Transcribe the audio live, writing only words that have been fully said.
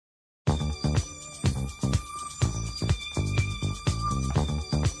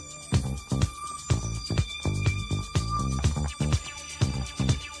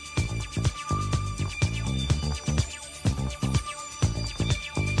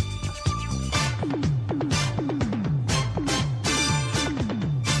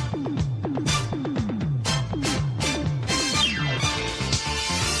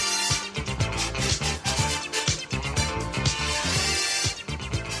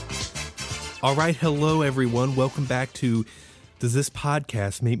All right, hello everyone. Welcome back to Does This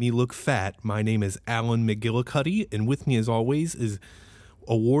Podcast Make Me Look Fat? My name is Alan McGillicuddy, and with me as always is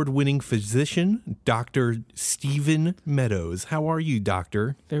award-winning physician, Dr. Stephen Meadows. How are you,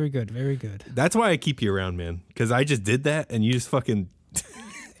 doctor? Very good, very good. That's why I keep you around, man, because I just did that, and you just fucking...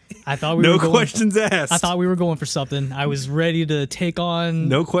 I thought we no were going, questions asked. I thought we were going for something. I was ready to take on...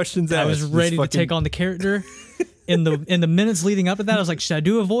 No questions asked. I was ready to take on the character. In the minutes leading up to that, I was like, should I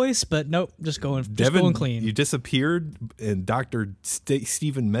do a voice? But nope, just going clean. You disappeared, and Dr.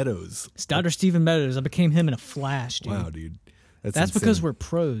 Stephen Meadows. It's Dr. Stephen Meadows. I became him in a flash, dude. Wow, dude. That's because we're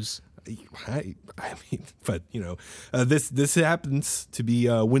pros. I mean, but, you know, this happens to be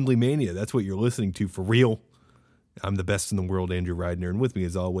WindleyMania. That's what you're listening to for real. I'm the best in the world, Andrew Ridner, and with me,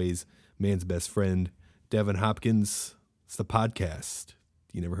 as always, man's best friend, Devin Hopkins. It's the podcast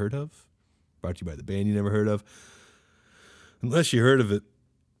you never heard of. Brought to you by the band you never heard of. Unless you heard of it.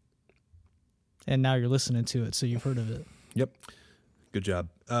 And now you're listening to it, so you've heard of it. Yep. Good job.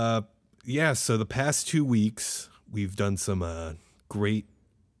 Yeah, so the past 2 weeks, we've done some great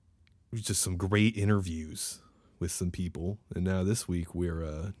interviews with some people. And now this week,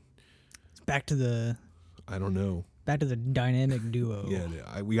 we're... back to the... I don't know. Back to the dynamic duo.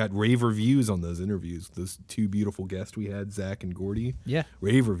 Yeah, we got rave reviews on those interviews. Those two beautiful guests we had, Zach and Gordy. Yeah.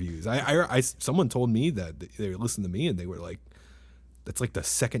 Rave reviews. Someone told me that they listened to me and they were like, that's like the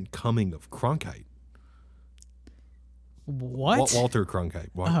second coming of Cronkite. What? Walter Cronkite.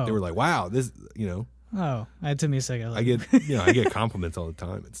 Oh. They were like, wow, this, you know. Oh, it took me a second. I get compliments all the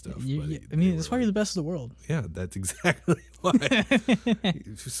time and stuff. That's why you're the best of the world. Yeah, that's exactly why.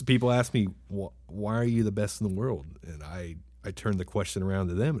 People ask me, why are you the best in the world? And I turn the question around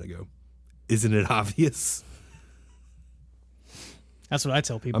to them and I go, isn't it obvious? That's what I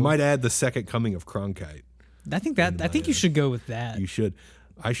tell people. I might add the second coming of Cronkite. I think you should go with that. You should.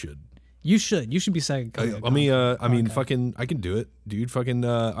 I should. You should be second coming. I can do it, dude. Fucking,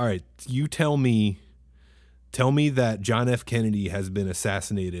 all right. You tell me that John F. Kennedy has been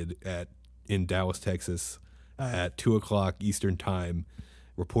assassinated in Dallas, Texas at 2:00 Eastern time.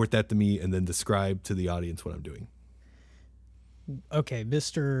 Report that to me and then describe to the audience what I'm doing. Okay,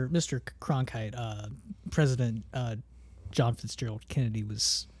 Mr. Cronkite, President John Fitzgerald Kennedy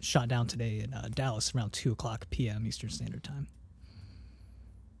was shot down today in Dallas around 2:00 p.m. Eastern Standard Time.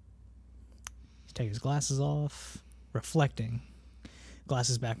 He's taking his glasses off, reflecting,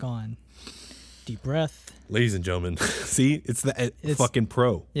 glasses back on, deep breath. Ladies and gentlemen, see, it's fucking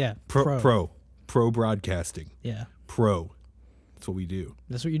pro. Yeah, pro broadcasting. Yeah, pro. That's what we do.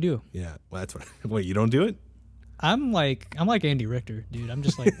 That's what you do. Yeah, well, that's what. Wait, you don't do it? I'm like Andy Richter, dude. I'm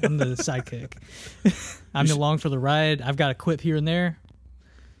just like I'm the sidekick. I'm along for the ride. I've got a quip here and there.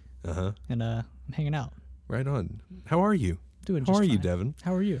 And I'm hanging out. Right on. How are you? Doing. How just are you, fine. Devin?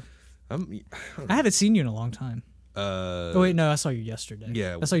 How are you? I haven't seen you in a long time. Oh wait, no, I saw you yesterday.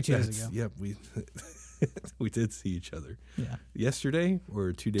 Yeah, I saw you 2 days ago. Yeah, we did see each other. Yeah. Yesterday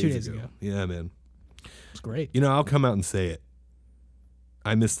or 2 days 2 days ago? ago. Yeah, man. It's great. You know, I'll come out and say it.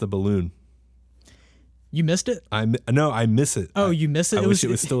 I missed the balloon. You missed it? I miss it. Oh, you missed it? I wish it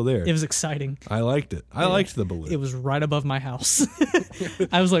was still there. It was exciting. I liked it. I liked the balloon. It was right above my house.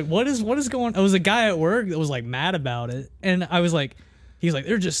 I was like, what is going on? I was a guy at work that was like mad about it. And I was like, he's like,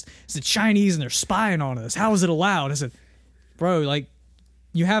 it's the Chinese and they're spying on us. How is it allowed? I said, bro, like,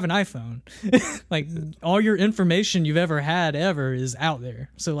 you have an iPhone. Like, all your information you've ever had is out there.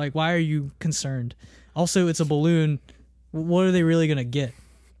 So, like, why are you concerned? Also, it's a balloon. What are they really going to get?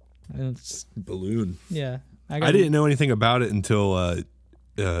 Balloon. Yeah. I didn't know anything about it until I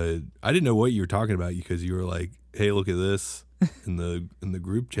didn't know what you were talking about because you were like, hey, look at this in the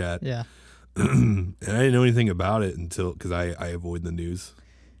group chat. Yeah. And I didn't know anything about it until because I avoid the news.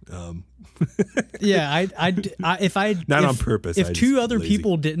 Yeah, if on purpose. If two other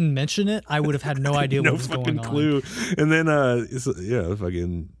people didn't mention it, I would have had no idea what was going on. No fucking clue. And then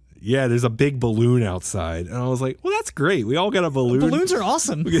there's a big balloon outside, and I was like, well, that's great. We all got a balloon. Balloons are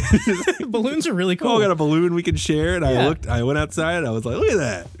awesome. Balloons are really cool. We all got a balloon we can share. And I went outside. And I was like, look at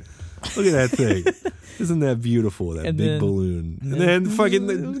that thing. Isn't that beautiful? That big balloon. And then fucking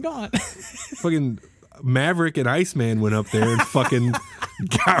it was gone. Fucking Maverick and Iceman went up there and fucking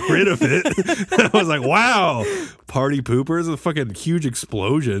got rid of it. I was like, wow, party poopers, a fucking huge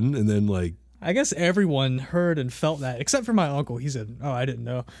explosion. And then like, I guess everyone heard and felt that, except for my uncle. He said, oh, I didn't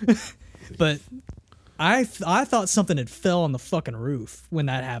know. But I thought something had fell on the fucking roof when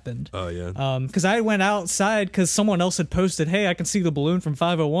that happened. Oh, yeah. Because I went outside because someone else had posted, hey, I can see the balloon from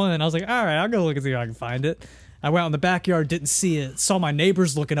 501. And I was like, all right, I'll go look and see if I can find it. I went out in the backyard, didn't see it. Saw my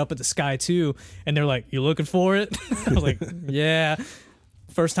neighbors looking up at the sky too, and they're like, "You looking for it?" I was like, "Yeah."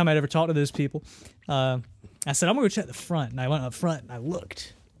 First time I'd ever talked to those people. I said, I'm going to go check the front. And I went up front and I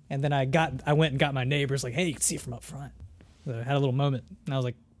looked. And then I went and got my neighbors like, hey, you can see it from up front. So I had a little moment. And I was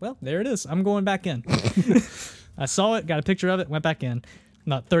like, well, there it is. I'm going back in. I saw it, got a picture of it, went back in.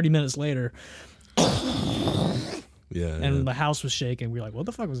 About 30 minutes later. Yeah. And the house was shaking. We were like, what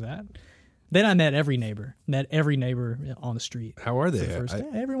the fuck was that? Then I met every neighbor. On the street. How are they? For the first day.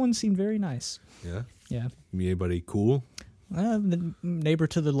 Everyone seemed very nice. Yeah. Yeah. Anybody cool? The neighbor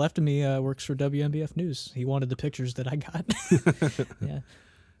to the left of me works for WMBF News. He wanted the pictures that I got. Yeah.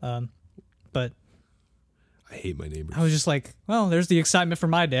 But I hate my neighbors. I was just like, well, there's the excitement for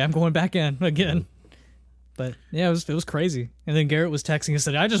my day. I'm going back in again. But yeah, it was crazy. And then Garrett was texting and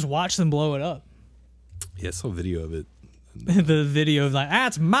said, I just watched them blow it up. Yeah, I saw a video of it. The video of like,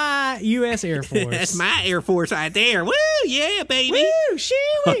 that's my U.S. Air Force. That's my Air Force right there. Woo, yeah, baby. Woo,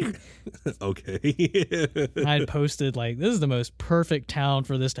 shoo. Okay. I had posted like, this is the most perfect town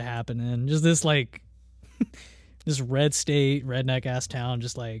for this to happen in. Just this like, this red state, redneck ass town.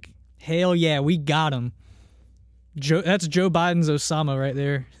 Just like, hell yeah, we got him. That's Joe Biden's Osama right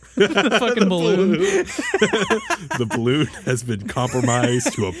there. The fucking balloon. The balloon has been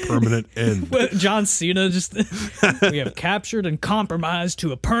compromised to a permanent end. John Cena just, we have captured and compromised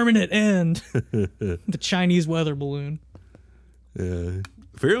to a permanent end. The Chinese weather balloon. Yeah.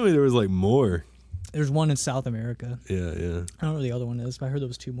 Apparently there was like more. There's one in South America. Yeah. I don't know where the other one is, but I heard there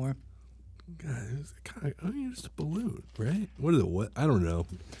was two more. God, it was kind of, just a balloon, right? What is it? What? I don't know.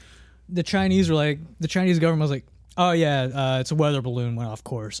 The Chinese government was like, oh yeah, it's a weather balloon went off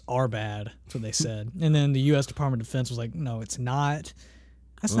course. Our bad. That's what they said. And then the U.S. Department of Defense was like, no, it's not.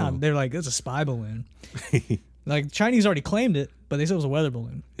 That's not. They're like, it's a spy balloon. Like Chinese already claimed it, but they said it was a weather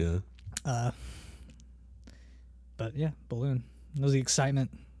balloon. Yeah. But yeah, balloon. That was the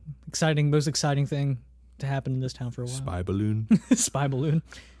most exciting thing to happen in this town for a while. Spy balloon. Spy balloon.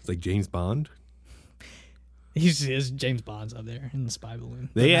 It's like James Bond. He's James Bond's up there in the spy balloon.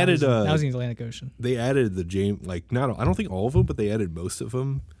 They added that was in the Atlantic Ocean. They added the James, like, not, I don't think all of them, but they added most of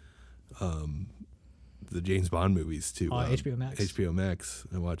them. The James Bond movies to HBO Max. HBO Max.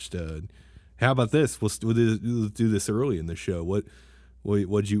 I watched. How about this? We'll do this early in the show. What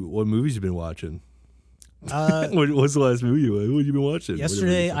movies you been watching? What's the last movie what you been watching?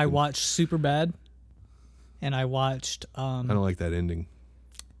 Yesterday I watched Superbad, and I watched. I don't like that ending.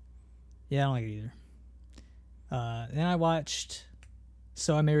 Yeah, I don't like it either. Then I watched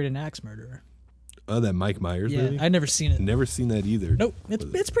So I Married an Axe Murderer. Oh, that Mike Myers movie? I'd never seen it. Never seen that either. Nope.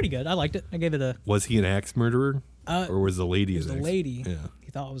 It's pretty good. I liked it. I gave it a... Was he an axe murderer? Or was the lady an axe? It was the lady. Yeah.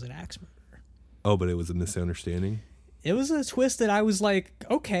 He thought it was an axe murderer. Oh, but it was a misunderstanding? It was a twist that I was like,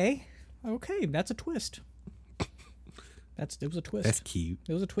 okay, that's a twist. It was a twist. That's cute.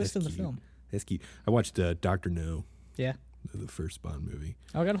 It was a twist in the film. That's cute. I watched Dr. No. Yeah. The first Bond movie.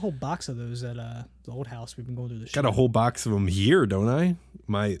 I got a whole box of those at the old house. We've been going through the show. Got a whole box of them here, don't I?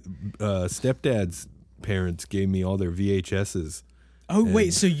 My stepdad's parents gave me all their VHSs. Oh,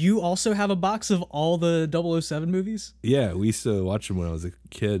 wait, so you also have a box of all the 007 movies? Yeah, we used to watch them when I was a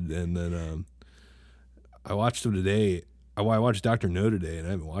kid, and then I watched them today. I watched Dr. No today, and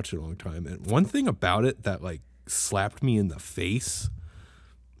I haven't watched it in a long time. And one thing about it that, like, slapped me in the face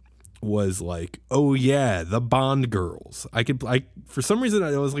was like, oh yeah, the Bond girls. For some reason,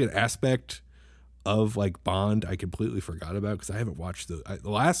 it was like an aspect of like Bond I completely forgot about because I haven't watched the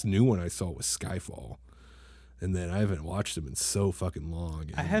last new one I saw was Skyfall, and then I haven't watched them in so fucking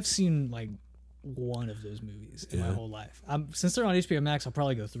long. I have seen like one of those movies in my whole life. Since they're on HBO Max, I'll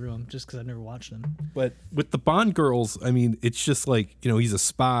probably go through them just because I've never watched them. But with the Bond girls, I mean, it's just like, he's a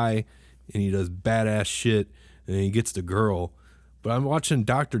spy and he does badass shit and he gets the girl. But I'm watching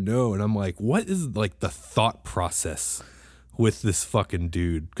Dr. No, and I'm like, what is, like, the thought process with this fucking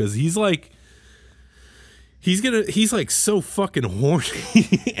dude? Because he's, like, he's, like, so fucking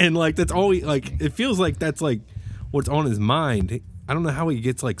horny. And, like, that's all it feels like that's, like, what's on his mind. I don't know how he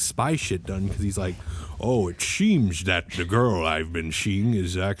gets, like, spy shit done, because he's like, oh, it seems that the girl I've been seeing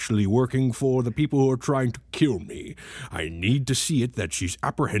is actually working for the people who are trying to kill me. I need to see it that she's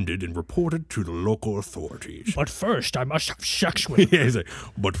apprehended and reported to the local authorities. But first, I must have sex with her. Yeah, he's like,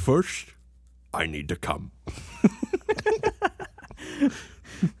 but first, I need to come.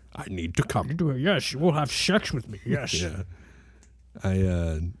 I need to come. Yes, you will have sex with me, yes. Yeah.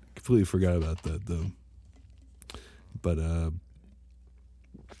 I completely forgot about that, though. But,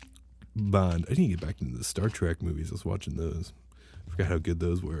 Bond. I need to get back into the Star Trek movies. I was watching those. I forgot how good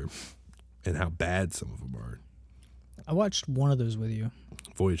those were and how bad some of them are. I watched one of those with you.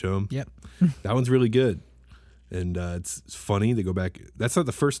 Voyage Home? Yep. That one's really good. And it's funny. They go back. That's not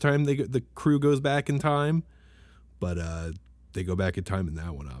the first time the crew goes back in time. But they go back in time in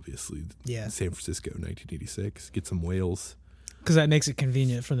that one, obviously. Yeah. San Francisco, 1986. Get some whales. Because that makes it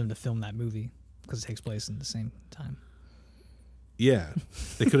convenient for them to film that movie because it takes place in the same time. Yeah,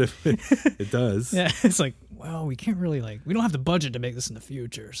 they could have. It does. Yeah, it's like, well, we can't really we don't have the budget to make this in the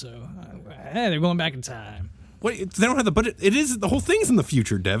future, so they're going back in time. Wait, they don't have the budget. It is the whole thing's in the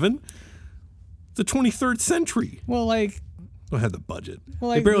future, Devin. It's the 23rd century. Well, Don't have the budget. Well,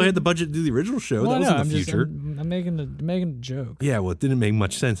 they barely had the budget to do the original show. Well, that was in the future. I'm making a joke. Yeah, well, it didn't make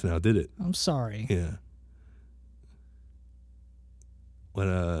much sense now, did it? I'm sorry. Yeah. But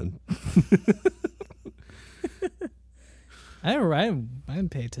I didn't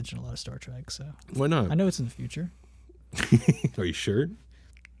pay attention to a lot of Star Trek, so why not? I know it's in the future. Are you sure?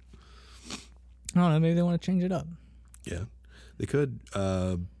 I don't know. Maybe they want to change it up. Yeah, they could.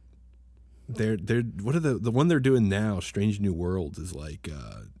 They're what are the one they're doing now? Strange New Worlds is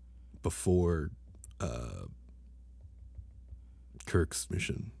before Kirk's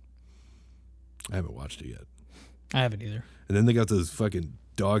mission. I haven't watched it yet. I haven't either. And then they got those fucking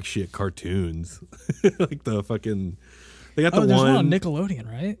dog shit cartoons, like the fucking. They got the there's one on Nickelodeon,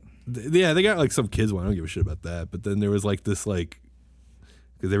 right? Yeah, they got some kids one. I don't give a shit about that. But then there was this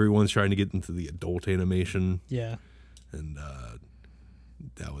because everyone's trying to get into the adult animation. Yeah. And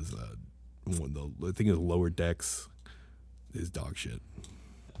that was I think it was Lower Decks is dog shit.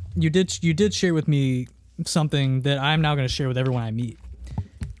 You did share with me something that I'm now going to share with everyone I meet.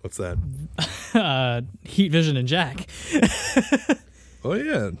 What's that? Heat Vision and Jack. Oh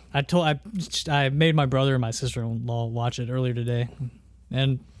yeah. I made my brother and my sister-in-law watch it earlier today,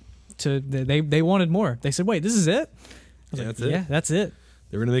 and they wanted more. They said, "Wait, this is it?" That's it. Yeah, that's it.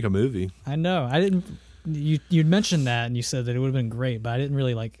 They were gonna make a movie. I know. I didn't. You'd mentioned that, and you said that it would have been great, but I didn't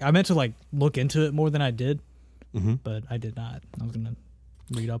really I meant to look into it more than I did, but I did not. I was gonna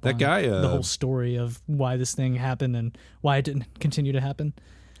read up on the whole story of why this thing happened and why it didn't continue to happen.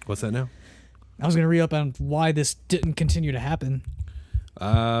 What's that now? I was gonna read up on why this didn't continue to happen.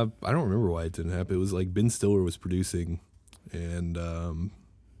 I don't remember why it didn't happen. It was Ben Stiller was producing, and I don't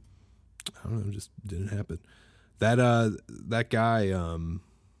know, it just didn't happen. That guy,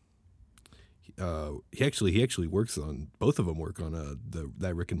 he actually works on both of them. Work on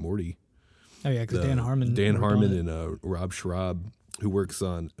that Rick and Morty. Oh yeah, because Dan Harmon and Rob Schrab, who works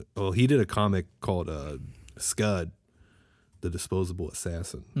on. Well, he did a comic called Scud, the Disposable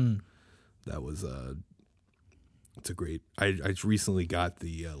Assassin. That was it's a great. I recently got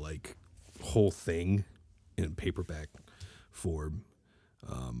the whole thing in paperback form.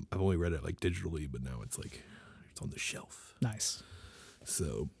 I've only read it digitally, but now it's it's on the shelf. Nice.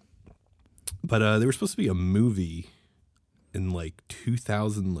 So, but there was supposed to be a movie in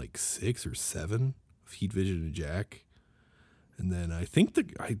 2006 or 7 of Heat Vision and Jack, and then I think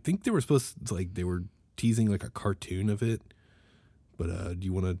they were supposed to they were teasing a cartoon of it. But do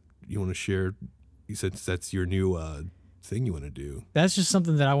you want to share? You said that's your new thing you want to do. That's just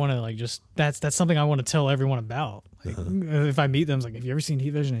something that I want to that's something I want to tell everyone about. If I meet them, it's have you ever seen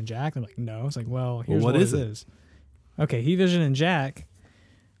Heat Vision and Jack? They're like, no. It's well, here's what it is. Okay, Heat Vision and Jack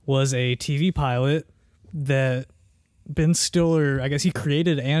was a TV pilot that Ben Stiller, I guess he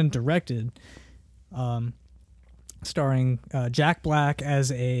created and directed, starring Jack Black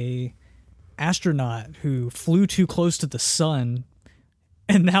as a astronaut who flew too close to the sun.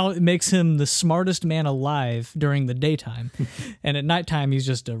 And now it makes him the smartest man alive during the daytime. And at nighttime, he's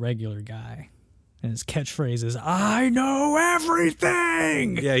just a regular guy. And his catchphrase is, "I know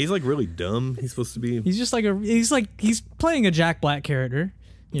everything!" Yeah, he's really dumb. He's supposed to be. He's just he's playing a Jack Black character,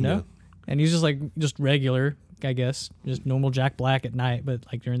 Yeah. And he's just regular, I guess. Just normal Jack Black at night. But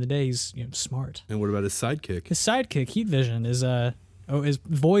during the day, he's smart. And what about his sidekick? His sidekick, Heat Vision, is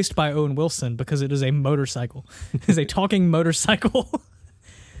voiced by Owen Wilson because it is a motorcycle. It is a talking motorcycle.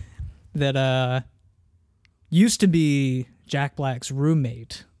 That used to be Jack Black's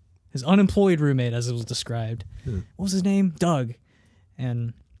roommate, his unemployed roommate, as it was described. What was his name? Doug.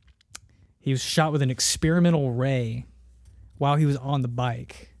 And he was shot with an experimental ray while he was on the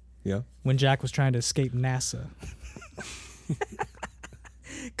bike. Yeah. When Jack was trying to escape NASA.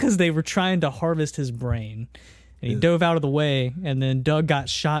 Because they were trying to harvest his brain. And he dove out of the way, and then Doug got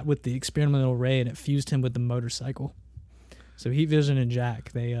shot with the experimental ray, and it fused him with the motorcycle. So Heat Vision and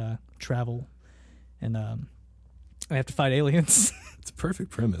Jack, they travel, and they have to fight aliens. It's a perfect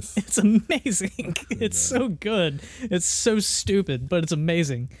premise. It's amazing. It's so good. It's so stupid, but it's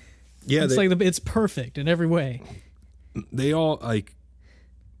amazing. Yeah, it's it's perfect in every way. They all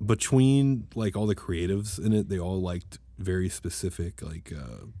between all the creatives in it, they all liked very specific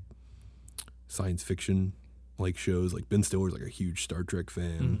science fiction shows. Ben Stiller's a huge Star Trek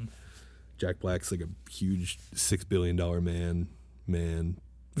fan. Jack Black's like a huge $6 billion fan.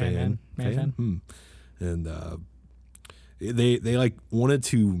 And they like wanted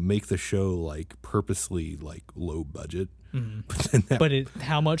to make the show like purposely like low budget. But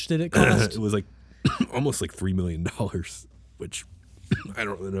how much did it cost? It was like almost like $3 million, which I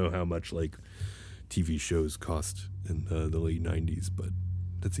don't really know how much like TV shows cost in the late 90s, but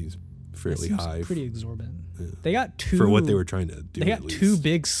that seems fairly high. Pretty exorbitant. Yeah. They got two for what they were trying to do. They got two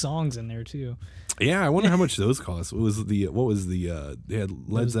big songs in there too. Yeah, I wonder how much those cost. What was the they had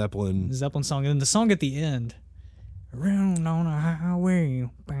Led Zeppelin. The Zeppelin song, and then the song at the end. Around on a highway.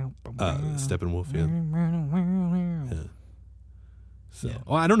 Steppenwolf, yeah. So,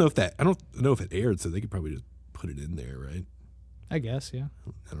 well, I don't know if it aired, so they could probably just put it in there, right? I guess, yeah.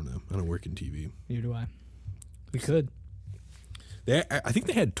 I don't know. I don't work in TV. Neither do I. We could. I think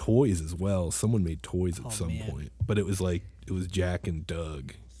they had toys as well. Someone made toys at some point, but it was Jack and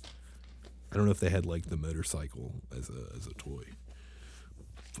Doug. I don't know if they had like the motorcycle as a toy,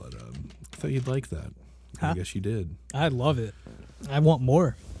 but I thought you'd like that. I guess you did. I love it. I want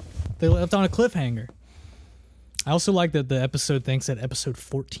more. They left on a cliffhanger. I also like that the episode thinks at episode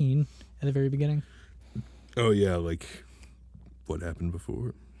 14 at the very beginning. Oh yeah, like what happened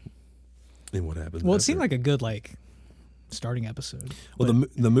before and what happened. Well, after. It seemed like a good like starting episode. Well,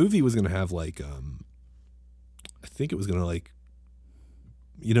 the movie was gonna have like I think it was gonna like,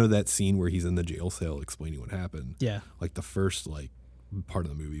 you know, that scene where he's in the jail cell explaining what happened. Yeah. Like the first like part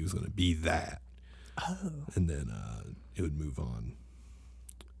of the movie was gonna be that. Oh. And then it would move on.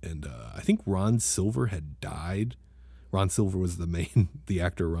 And I think Ron Silver had died. Ron Silver was the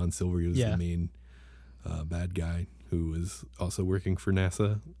actor Ron Silver. He was the main bad guy who was also working for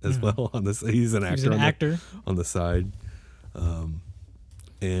NASA as well. He's an actor on the side.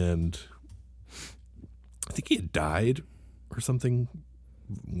 And I think he had died or something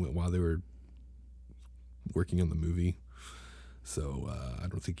while they were working on the movie. So I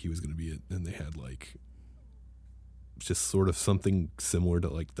don't think he was going to be it. And they had like just sort of something similar to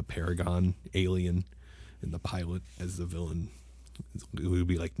like the Paragon alien in the pilot as the villain. It would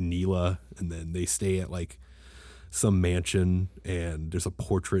be like Neela, and then they stay at like some mansion and there's a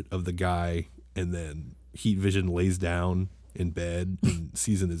portrait of the guy, and then Heat Vision lays down in bed and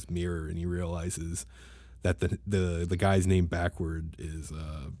sees in his mirror, and he realizes that the guy's name backward is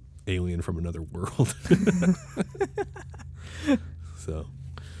alien from another world. So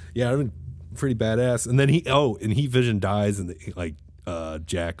yeah, I mean, pretty badass. And then Heat Vision dies, and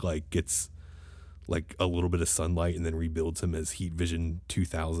Jack like gets like a little bit of sunlight and then rebuilds him as Heat Vision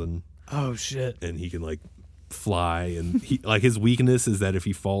 2000. Oh shit. And he can like fly, and he like his weakness is that if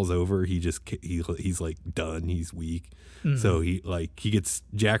he falls over, he's like done, he's weak. So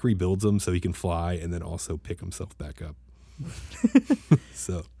Jack rebuilds him so he can fly and then also pick himself back up.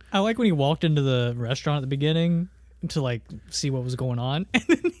 So I like when he walked into the restaurant at the beginning to like see what was going on, and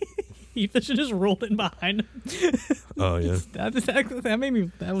then Heat Vision just rolled in behind him. Oh yeah, that made me.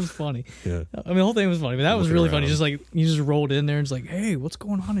 That was funny. Yeah, I mean the whole thing was funny, but that was really funny. Just like he just rolled in there and was like, "Hey, what's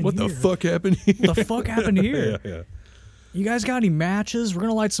going on in here? What the fuck happened here? What the fuck happened here? Yeah. You guys got any matches? We're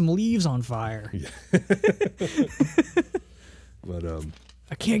gonna light some leaves on fire." Yeah. But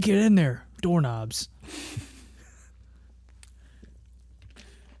I can't get in there. Doorknobs.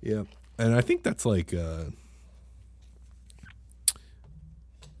 Yeah, and I think that's like.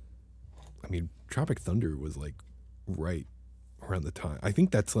 I mean, Tropic Thunder was like right around the time. I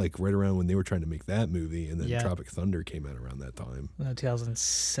think that's like right around when they were trying to make that movie, and then Tropic Thunder came out around that time.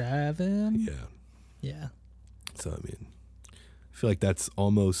 2007. Yeah. Yeah. So I mean, I feel like that's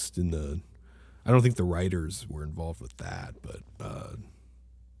almost in the. I don't think the writers were involved with that, but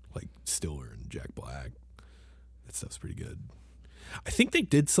like Stiller and Jack Black, that stuff's pretty good. I think they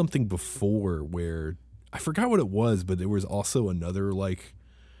did something before where I forgot what it was, but there was also another like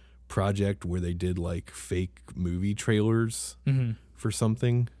project where they did like fake movie trailers for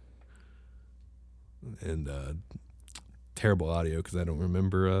something, and terrible audio because I don't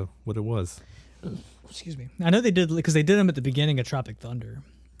remember what it was. Excuse me. I know they did because they did them at the beginning of Tropic Thunder.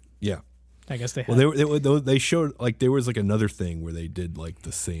 Yeah, I guess they had. Well, they showed like there was like another thing where they did like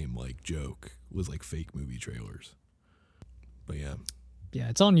the same like joke was like fake movie trailers. But yeah,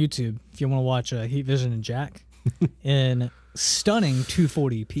 it's on YouTube if you want to watch Heat Vision and Jack in stunning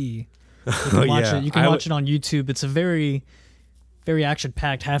 240p. You can watch it. You can watch it on YouTube. It's a very, very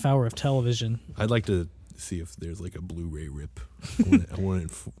action-packed half hour of television. I'd like to see if there's like a Blu-ray rip. I want it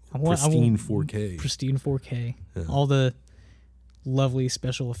in pristine 4K. Pristine 4K. Yeah. All the lovely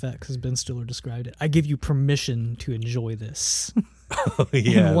special effects, as Ben Stiller described it. I give you permission to enjoy this.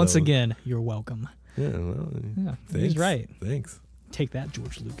 And once again, you're welcome. Yeah, well, thanks. He's right. Thanks. Take that,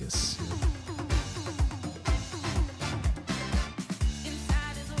 George Lucas.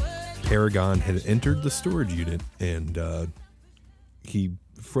 Paragon had entered the storage unit, and he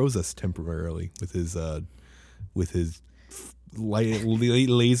froze us temporarily with his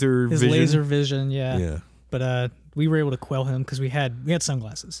laser His vision. laser vision, yeah. Yeah. But we were able to quell him because we had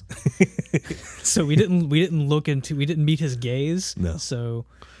sunglasses, so we didn't meet his gaze. No. So,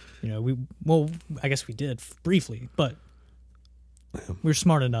 I guess we did briefly, but we were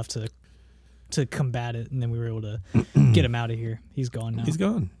smart enough to combat it, and then we were able to get him out of here. He's gone now. He's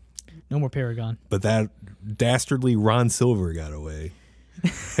gone. No more Paragon. But that dastardly Ron Silver got away.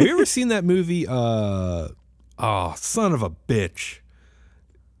 Have you ever seen that movie? Son of a bitch!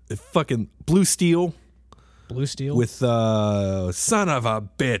 The fucking Blue Steel. Blue Steel With son of a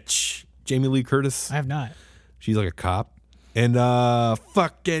bitch, Jamie Lee Curtis. I have not. She's like a cop, and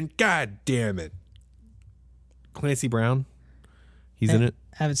fucking goddamn it, Clancy Brown. He's in it.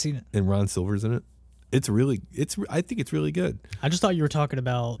 Haven't seen it. And Ron Silver's in it. I think it's really good. I just thought you were talking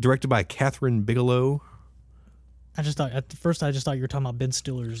about. Directed by Catherine Bigelow. At first I just thought you were talking about Ben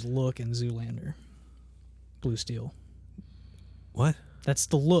Stiller's look in Zoolander. Blue Steel. What? That's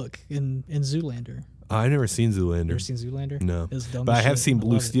the look in Zoolander. I never seen Zoolander. Never seen Zoolander? No. It was dumb But as I have shit. seen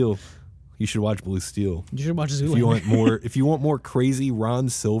Blue love it. Steel. You should watch Blue Steel. You should watch Zoolander. If you want more crazy Ron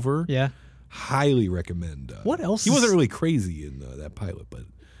Silver, Yeah. highly recommend. What else He is- wasn't really crazy in that pilot, but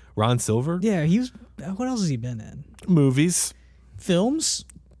Ron Silver, Yeah, he was. What else has he been in? movies, Films?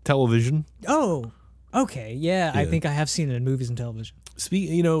 television. Oh, okay. Yeah, I Yeah. think I have seen it in movies and television.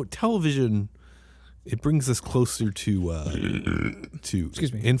 Television. It brings us closer to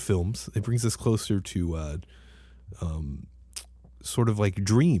Excuse me. In films. It brings us closer to sort of like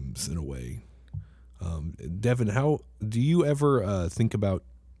dreams in a way. Devin, how do you ever think about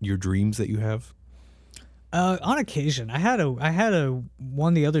your dreams that you have? On occasion, I had a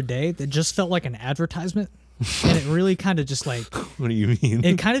one the other day that just felt like an advertisement, and it really kind of just like What do you mean?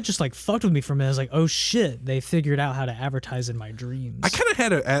 it kind of just like fucked with me for a minute. I was like, oh shit, they figured out how to advertise in my dreams. I kind of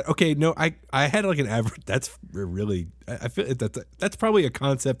had I had like an average. That's really I feel that's probably a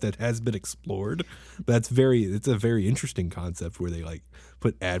concept that has been explored. But it's a very interesting concept where they like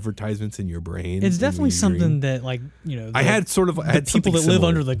put advertisements in your brain. It's and definitely when you something dream. that like I had people something that live similar.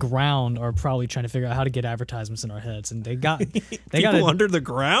 under the ground are probably trying to figure out how to get advertisements in our heads, and they got people under the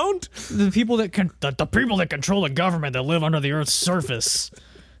ground. the people that the people that control the government that live under the Earth's surface.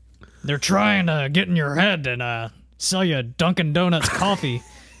 They're trying to get in your head and sell you Dunkin' Donuts coffee.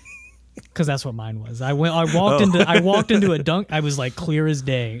 Because that's what mine was. I walked into a Dunk. I was like clear as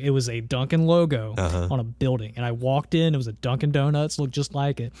day. It was a Dunkin' logo on a building, and I walked in. It was a Dunkin' Donuts, looked just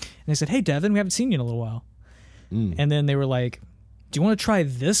like it. And they said, "Hey, Devin, we haven't seen you in a little while." And then they were like, "Do you want to try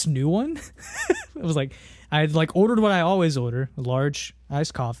this new one?" It was like I had like ordered what I always order: a large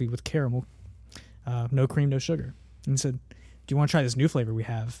iced coffee with caramel, no cream, no sugar. And he said, "Do you want to try this new flavor we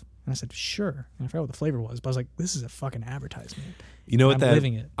have?" And I said, "Sure." And I forgot what the flavor was, but I was like, "This is a fucking advertisement." You know what? I'm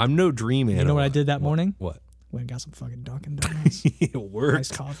living it. I'm no dream animal. You know what I did that morning? What? Went and got some fucking Dunkin' Donuts, It worked.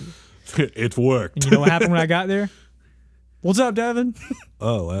 iced coffee. It worked. And you know what happened when I got there? What's up, Devin?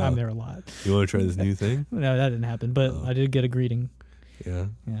 Oh wow! I'm there a lot. You want to try this new thing? No, that didn't happen, but I did get a greeting. Yeah.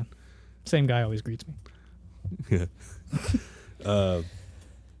 Yeah, same guy always greets me. Yeah.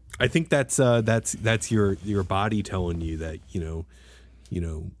 I think that's your body telling you that you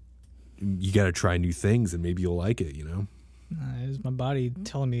got to try new things and maybe you'll like it. It was my body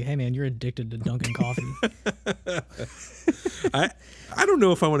telling me, "Hey, man, you're addicted to Dunkin' coffee." I don't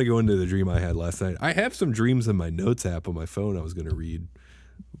know if I want to go into the dream I had last night. I have some dreams in my notes app on my phone I was going to read,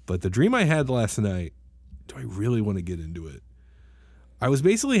 but the dream I had last night, do I really want to get into it? I was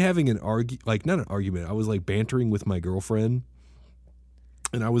basically having not an argument. I was like bantering with my girlfriend,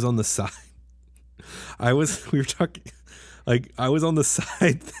 and I was on the side. I was on the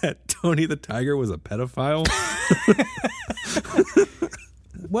side that Tony the Tiger was a pedophile.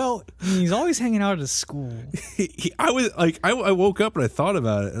 Well, he's always hanging out at his school. I woke up and I thought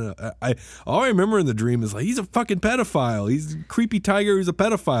about it, and all I remember in the dream is like, he's a fucking pedophile. He's a creepy tiger who's a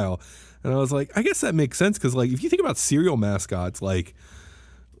pedophile. And I was like, I guess that makes sense because like if you think about cereal mascots, like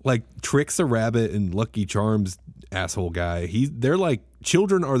Trix the rabbit and Lucky Charms asshole guy, they're like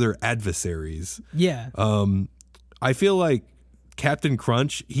children are their adversaries. Yeah. I feel like Captain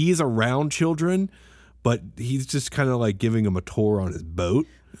Crunch, he's around children, but he's just kind of like giving them a tour on his boat.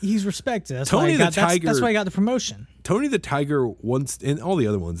 He's respected. That's Tony why the Tiger. That's why he got the promotion. Tony the Tiger once, and all the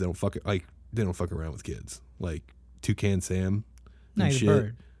other ones, they don't fuck around with kids. Like Toucan Sam. No, and he's shit. a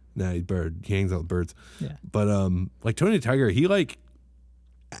bird. Nah, he's a bird. He hangs out with birds. Yeah. But like Tony the Tiger, he like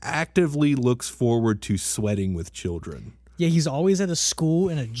actively looks forward to sweating with children. Yeah, he's always at a school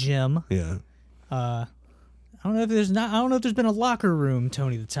and a gym. Yeah. I don't know if there's been a locker room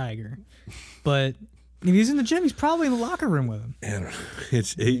Tony the Tiger, but if he's in the gym, he's probably in the locker room with him.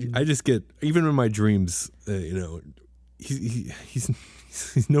 I just get, even in my dreams, he's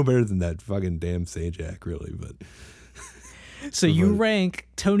no better than that fucking damn Sajak, really. But so you rank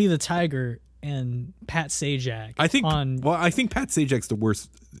Tony the Tiger and Pat Sajak? I think Pat Sajak's the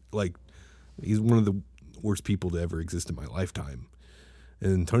worst. Like, he's one of the worst people to ever exist in my lifetime,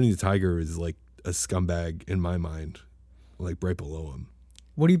 and Tony the Tiger is like a scumbag in my mind, like right below him.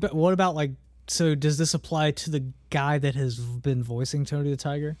 What about like? So does this apply to the guy that has been voicing Tony the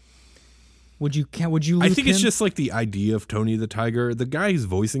Tiger? Would you loop I think it's him? just like the idea of Tony the Tiger. The guy who's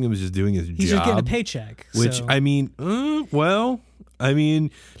voicing him is just doing his job. He's just getting a paycheck. Which so. I mean,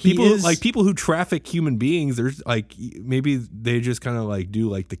 people who traffic human beings, there's like maybe they just kind of like do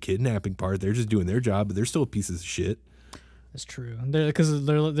like the kidnapping part. They're just doing their job, but they're still pieces of shit. That's true. Because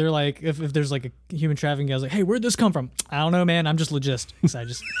they're like if there's like a human trafficking guy, like, hey, where'd this come from? I don't know, man. I'm just logistics.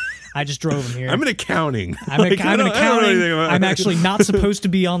 I just drove him here. I'm in accounting. I'm in accounting. I'm actually not supposed to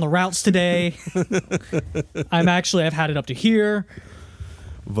be on the routes today. I've had it up to here.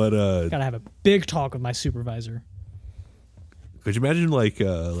 But gotta have a big talk with my supervisor. Could you imagine like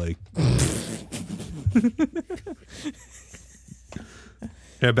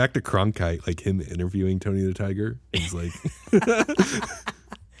yeah, back to Cronkite, like him interviewing Tony the Tiger. He's like,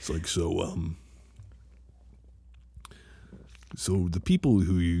 it's like, so the people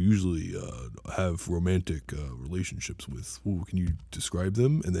who you usually have romantic relationships with, can you describe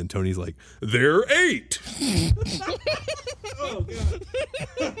them? And then Tony's like, they're 8. Oh, God.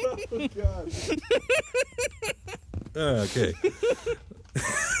 Oh, God. Okay.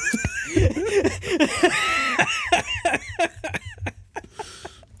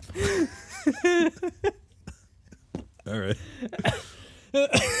 All right.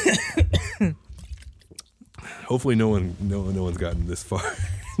 Hopefully no one's gotten this far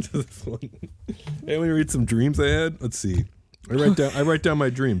into this one. Hey, let me read some dreams I had. Let's see. I write down my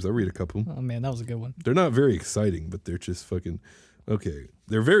dreams. I'll read a couple. Oh man, that was a good one. They're not very exciting, but they're just fucking okay.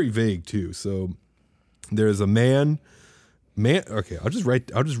 They're very vague too. So there's a man. Okay, I'll just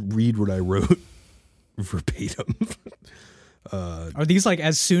read what I wrote verbatim. Are these like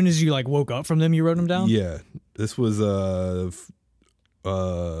as soon as you like woke up from them, you wrote them down? Yeah, this was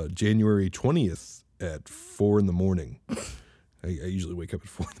January 20th at 4 a.m. I usually wake up at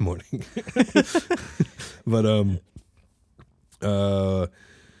 4 a.m. But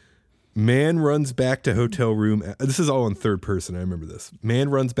man runs back to hotel room. This is all in third person. I remember this. Man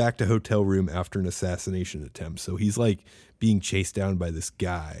runs back to hotel room after an assassination attempt. So he's like being chased down by this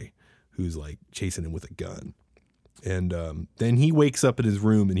guy who's like chasing him with a gun. And then he wakes up in his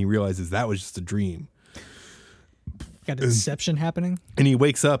room and he realizes that was just a dream. Got a deception happening. And he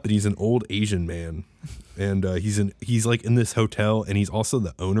wakes up and he's an old Asian man. And he's like in this hotel, and he's also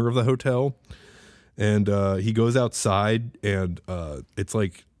the owner of the hotel. And he goes outside, and it's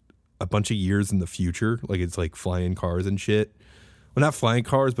like a bunch of years in the future. Like it's like flying cars and shit. Well, not flying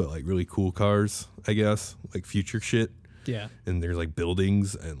cars, but like really cool cars, I guess. Like future shit. Yeah. And there's like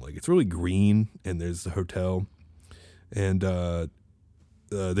buildings, and like it's really green, and there's the hotel. And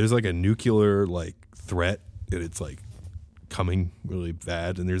there's like a nuclear like threat, and it's like coming really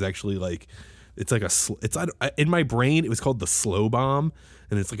bad. And there's actually like it's like in my brain it was called the slow bomb,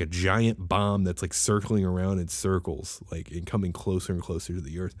 and it's like a giant bomb that's like circling around in circles, like and coming closer and closer to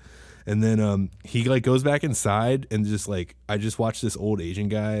the earth. And then he like goes back inside, and just like I just watched this old Asian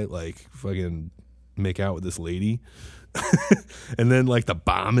guy like fucking make out with this lady. And then like the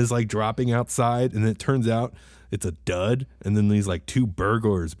bomb is like dropping outside, and then it turns out it's a dud. And then these like 2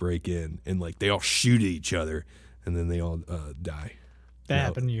 burglars break in, and like they all shoot at each other, and then they all die. That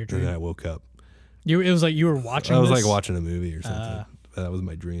happened in your dream. And then I woke up. It was like you were watching. I was this? like watching a movie or something. That was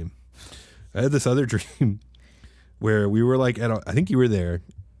my dream. I had this other dream where we were like I think you were there.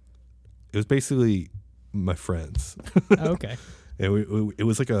 It was basically my friends. Oh, okay. And it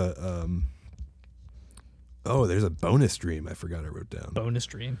was like a there's a bonus dream I forgot I wrote down. Bonus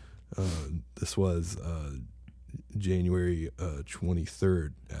dream. This was January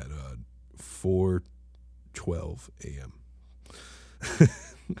 23rd at 4:12 a.m.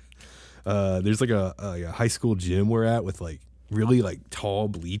 There's like a high school gym we're at with like really like tall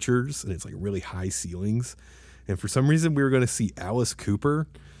bleachers, and it's like really high ceilings. And for some reason we were going to see Alice Cooper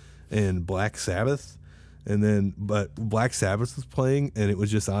and Black Sabbath. But Black Sabbath was playing, and it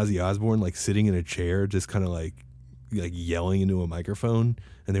was just Ozzy Osbourne like sitting in a chair, just kind of like yelling into a microphone.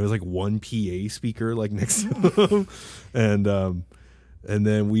 And there was like one PA speaker like next to him, and And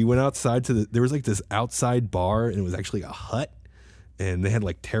then we went outside there was like this outside bar, and it was actually a hut, and they had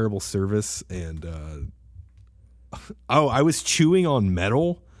like terrible service. And I was chewing on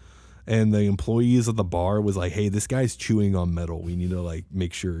metal, and the employees of the bar was like, "Hey, this guy's chewing on metal. We need to like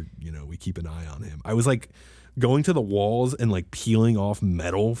make sure, we keep an eye on him." I was like going to the walls and like peeling off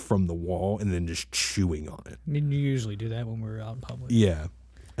metal from the wall and then just chewing on it. I mean, you usually do that when we're out in public. Yeah.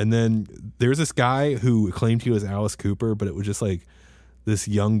 And then there's this guy who claimed he was Alice Cooper, but it was just like this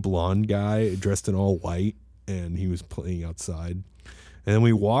young blonde guy dressed in all white, and he was playing outside. And then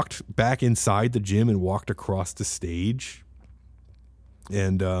we walked back inside the gym and walked across the stage.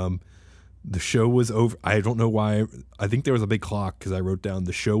 And the show was over. I don't know why. I think there was a big clock because I wrote down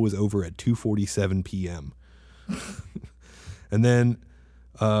the show was over at 2:47 p.m. And then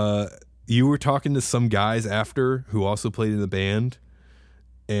you were talking to some guys after who also played in the band,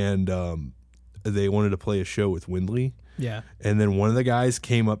 and they wanted to play a show with Windley. Yeah. And then one of the guys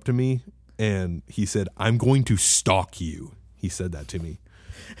came up to me and he said, "I'm going to stalk you." He said that to me.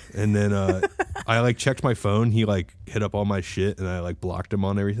 And then I like checked my phone. He like hit up all my shit, and I like blocked him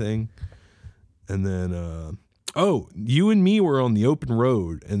on everything. And then, you and me were on the open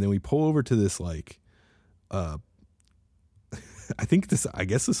road, and then we pull over to this like, I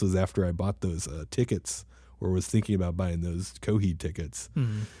guess this was after I bought those tickets, or was thinking about buying those Coheed tickets.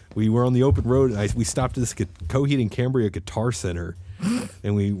 Mm-hmm. We were on the open road, and we stopped at this Coheed and Cambria Guitar Center,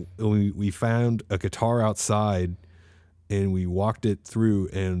 and we found a guitar outside, and we walked it through,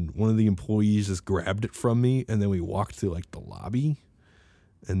 and one of the employees just grabbed it from me, and then we walked to like the lobby,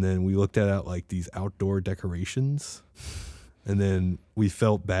 and then we looked at like these outdoor decorations, and then we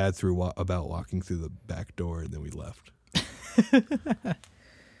felt bad about walking through the back door, and then we left.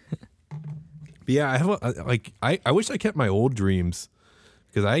 But yeah, I wish I kept my old dreams,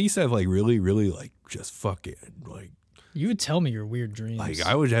 because I used to have like really, really like just fucking like. You would tell me your weird dreams. Like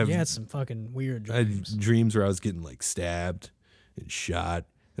I would have. You had some fucking weird dreams. I had dreams where I was getting like stabbed and shot,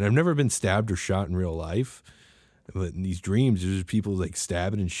 and I've never been stabbed or shot in real life. But in these dreams, there's people like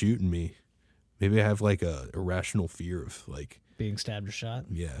stabbing and shooting me. Maybe I have like a irrational fear of like being stabbed or shot.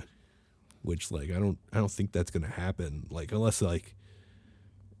 Yeah, which like I don't think that's gonna happen. Like unless like,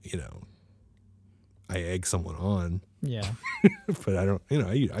 I egg someone on. Yeah, but I don't.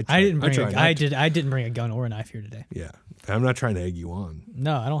 I didn't bring a gun or a knife here today. Yeah, I'm not trying to egg you on.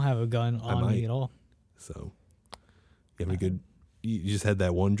 No, I don't have a gun on me at all. So, you have any good? You just had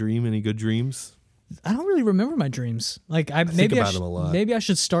that one dream. Any good dreams? I don't really remember my dreams. Like think about them a lot. Maybe I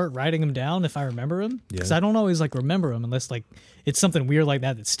should start writing them down if I remember them, because I don't always like remember them unless like it's something weird like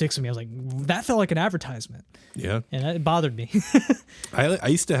that sticks with me. I was like, that felt like an advertisement. Yeah, and it bothered me. I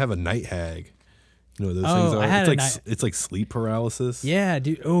used to have a night hag. You know what those things are? It's like sleep paralysis. Yeah,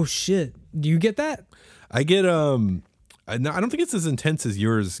 dude. Oh shit. Do you get that? I get I don't think it's as intense as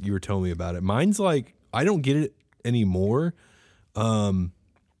yours. You were telling me about it. Mine's like I don't get it anymore.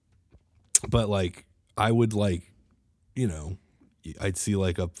 But like I would like, I'd see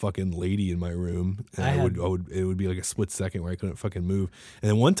like a fucking lady in my room, and it would be like a split second where I couldn't fucking move.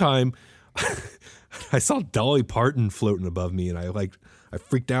 And then one time I saw Dolly Parton floating above me, and I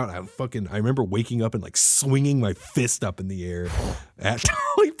freaked out. I remember waking up and like swinging my fist up in the air at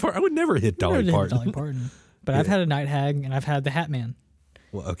Dolly Parton. I would never hit Dolly Parton. But I've had a night hag, and I've had the Hat Man.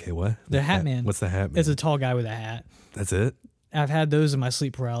 Well, okay, what? The Hat Man. What's the Hat Man? It's a tall guy with a hat. That's it? I've had those in my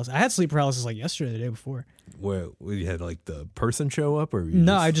sleep paralysis. I had sleep paralysis like yesterday, the day before. Where you had like the person show up, or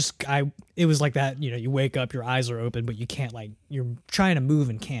it was like that. You wake up, your eyes are open, but you can't you're trying to move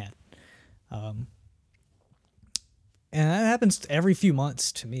and can't. And that happens every few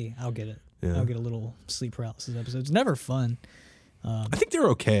months to me. I'll get it. Yeah. I'll get a little sleep paralysis episode. It's never fun. I think they're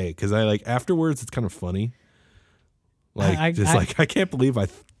okay because afterwards it's kind of funny. I can't believe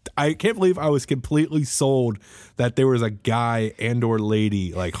I was completely sold that there was a guy and or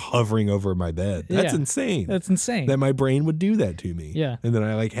lady like hovering over my bed. That's insane. That's insane. That my brain would do that to me. Yeah. And then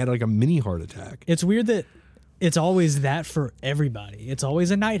I had a mini heart attack. It's weird that it's always that for everybody. It's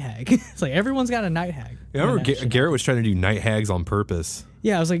always a night hag. It's like everyone's got a night hag. Yeah, I remember Garrett was trying to do night hags on purpose.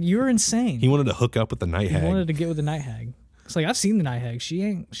 Yeah, I was like, you're insane. He wanted to hook up with the night hag. He wanted to get with the night hag. It's like, I've seen the night hag. She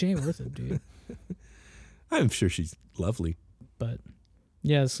ain't worth it, dude. I'm sure she's lovely. But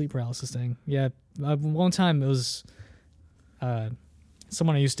yeah, the sleep paralysis thing. Yeah, one time it was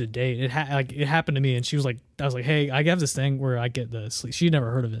someone I used to date. It happened to me, and she was like, I was like, hey, I have this thing where I get the sleep. She'd never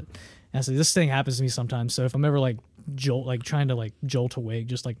heard of it. And I said, this thing happens to me sometimes. So if I'm ever trying to jolt awake,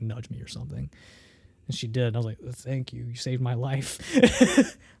 just nudge me or something. And she did. And I was like, thank you. You saved my life.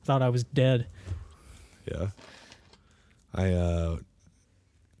 Thought I was dead. Yeah. I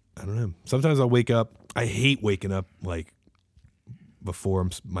don't know. Sometimes I'll wake up. I hate waking up before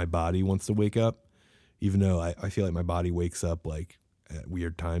my body wants to wake up, even though I feel like my body wakes up like at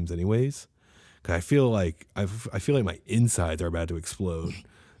weird times anyways. 'Cause I feel like my insides are about to explode.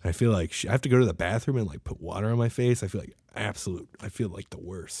 I feel like I have to go to the bathroom and like put water on my face. I feel like I feel like the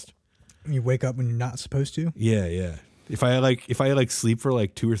worst. You wake up when you're not supposed to? Yeah, yeah. If I sleep for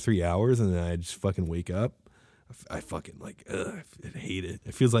like 2 or 3 hours and then I just fucking wake up, I fucking like I hate it.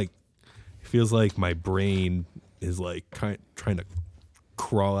 It feels like my brain is like trying to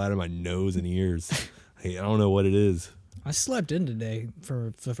crawl out of my nose and ears. I don't know what it is. I slept in today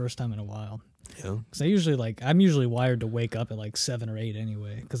for the first time in a while. Yeah. Because I'm usually wired to wake up at like 7 or 8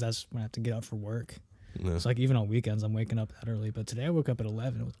 anyway, because that's when I have to get up for work. Yeah. It's like even on weekends I'm waking up that early, but today I woke up at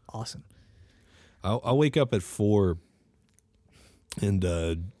 11. It was awesome. I'll wake up at 4, and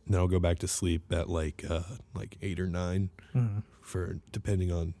then I'll go back to sleep at like 8 or 9 for depending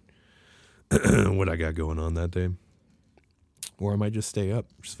on what I got going on that day. Or I might just stay up,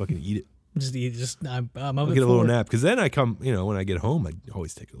 just fucking eat it. I'm up I'll at get a 4. little nap, because then I come, when I get home, I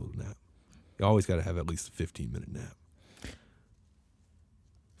always take a little nap. You always got to have at least a 15-minute nap.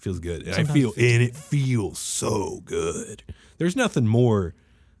 Feels good, and it feels so good. There's nothing more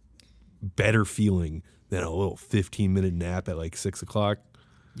better feeling than a little 15-minute nap at like 6 o'clock.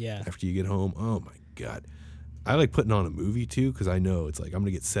 Yeah. After you get home, oh my god, I like putting on a movie too, because I know it's like I'm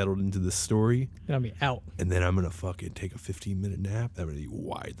gonna get settled into this story. You're gonna be out. And then I'm gonna fucking take a 15-minute nap. I'm gonna be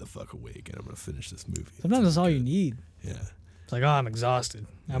wide the fuck awake, and I'm gonna finish this movie. Sometimes that's all you need. Yeah. It's like, oh, I'm exhausted.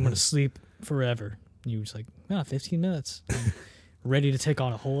 I'm gonna sleep forever. And you're just like, 15 minutes. I'm ready to take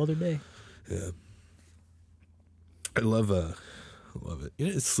on a whole other day. Yeah. I love it.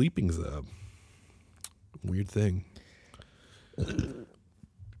 Sleeping's a weird thing.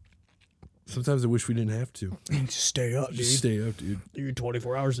 Sometimes I wish we didn't have to. Just stay up, dude. Just stay up, dude. You're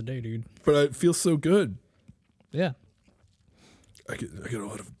 24 hours a day, dude. But it feels so good. Yeah. I got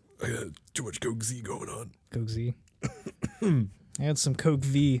too much Coke Z going on. Coke Z. I had some Coke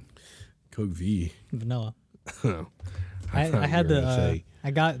V. Coke V. Vanilla. I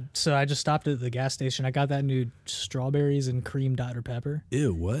just stopped at the gas station. I got that new strawberries and cream Dr. Pepper.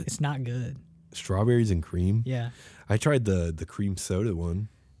 Ew, what? It's not good. Strawberries and cream? Yeah. I tried the cream soda one.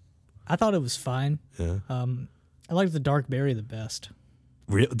 I thought it was fine. Yeah. I liked the dark berry the best.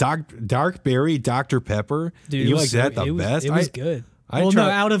 Dark berry Dr. Pepper? Dude, you like that the best? It was good.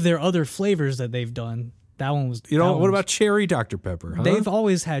 Out of their other flavors that they've done, that one was... what about cherry Dr. Pepper? Huh? They've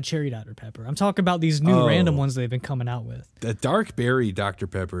always had cherry Dr. Pepper. I'm talking about these new random ones they've been coming out with. The dark berry Dr.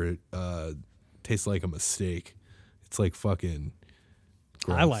 Pepper tastes like a mistake. It's like fucking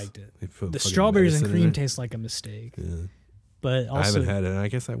gross. I liked it. The strawberries and cream taste like a mistake. Yeah. But also, I haven't had it, and I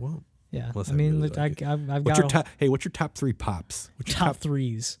guess I won't. Yeah. Unless I mean, really like I've what's got... what's your top 3 pops? What's your top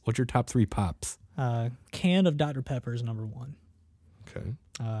threes. What's your top 3 pops? Can of Dr. Pepper is number 1. Okay.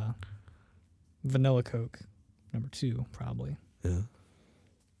 Vanilla Coke, number 2, probably. Yeah.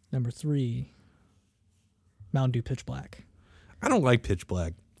 Number 3, Mountain Dew Pitch Black. I don't like Pitch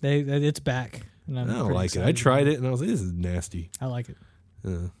Black. It's back. And I don't like it. I tried it and I was like, this is nasty. I like it.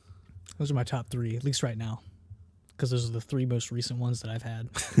 Yeah. Those are my top 3, at least right now. Because those are the 3 most recent ones that I've had.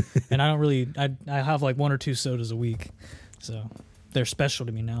 And I don't really... I have like 1 or 2 sodas a week. So they're special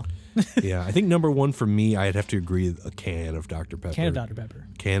to me now. Yeah, I think number 1 for me, I'd have to agree, a can of Dr. Pepper. Can of Dr. Pepper.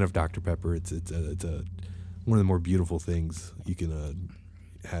 Can of Dr. Pepper. It's one of the more beautiful things you can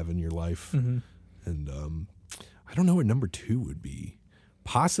have in your life. Mm-hmm. And I don't know what number 2 would be.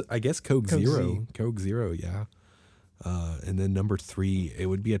 I guess Coke Zero. Z. Coke Zero, yeah. And then number 3, it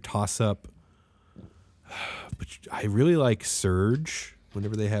would be a toss-up. But I really like Surge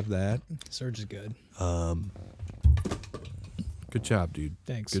whenever they have that. Surge is good. Good job, dude.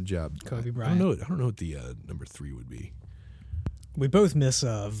 Thanks. Good job. Kobe I Bryant. don't know what the number 3 would be. We both miss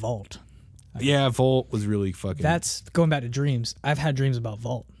Vault. Yeah, Volt was really fucking... That's going back to dreams. I've had dreams about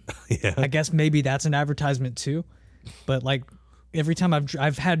Vault. Yeah. I guess maybe that's an advertisement too. But like every time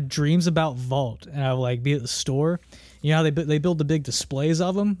I've had dreams about Vault, and I'll like be at the store. You know how they build the big displays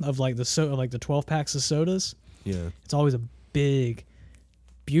of them, of like the 12 packs of sodas. Yeah. It's always a big,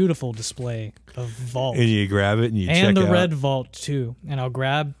 beautiful display of Vault. And you grab it and you check and out. the red Vault too. And I'll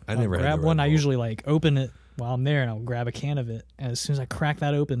grab I never had the red one. I Vault. usually like open it while I'm there, and I'll grab a can of it. And as soon as I crack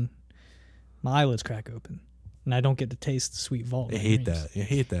that open, my eyelids crack open, and I don't get to taste the sweet Vault. I hate that. I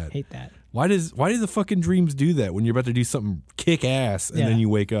hate that. Hate that. Why do the fucking dreams do that when you're about to do something kick ass and Yeah. then you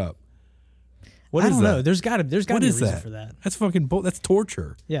wake up? What I is don't that? know. There's got to be a reason that? for that. That's fucking that's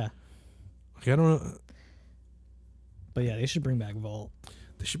torture. Yeah. Like, I don't know. But yeah, they should bring back Vault.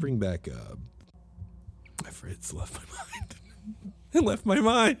 They should bring back. I forget. It's left my mind. It left my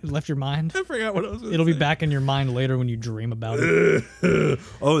mind. It left your mind. I forgot what I was. It'll be back in your mind later when you dream about it.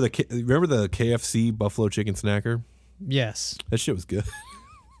 Remember the KFC buffalo chicken snacker? Yes. That shit was good.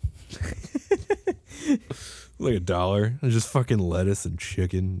 Like $1. It's just fucking lettuce and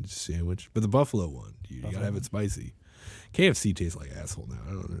chicken sandwich. But the buffalo one, you gotta have it spicy. KFC tastes like asshole now.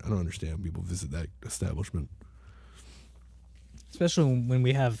 I don't understand when people visit that establishment. Especially when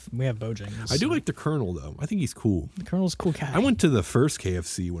we have Bojangles. I do like the Colonel though. I think he's cool. The Colonel's a cool guy. I went to the first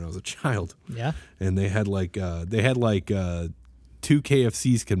KFC when I was a child. Yeah. And they had like 2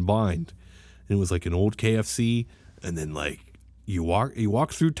 KFCs combined. And it was like an old KFC and then like you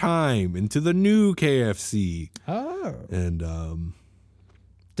walk through time into the new KFC. Oh. And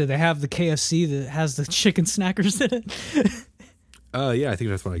do they have the KFC that has the chicken snackers in it? yeah, I think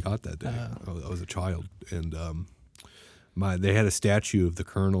that's what I got that day. I was a child, and they had a statue of the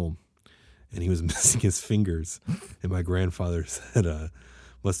Colonel, and he was missing his fingers, and my grandfather said,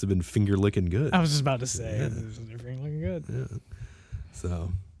 "Must have been finger licking good." I was just about to say, they're finger licking good. Yeah.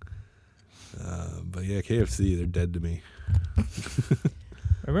 So, but yeah, KFC, they're dead to me.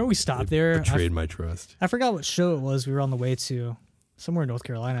 Remember we stopped there? Betrayed my trust. I forgot what show it was. We were on the way to somewhere in North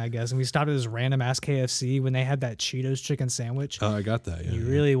Carolina, I guess, and we stopped at this random ass KFC when they had that Cheetos chicken sandwich. Oh, I got that. Yeah, you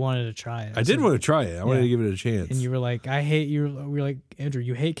really wanted to try it. I did want to try it. I wanted to give it a chance. And you were like, "I hate you." We were like, "Andrew,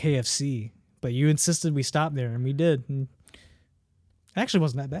 you hate KFC," but you insisted we stop there, and we did. And it actually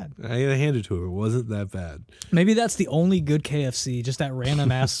wasn't that bad. I handed it to him. It wasn't that bad. Maybe that's the only good KFC. Just that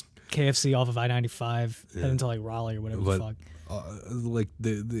random ass KFC off of I-95 heading to like Raleigh or whatever the fuck. Like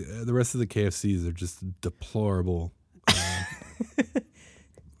the rest of the KFCs are just deplorable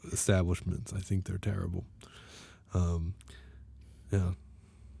establishments. I think they're terrible. Yeah.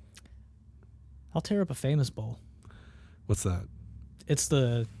 I'll tear up a Famous bowl. What's that? It's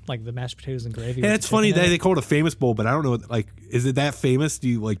the mashed potatoes and gravy. Yeah, it's funny that they call it a Famous bowl, but I don't know. Like, is it that famous? Do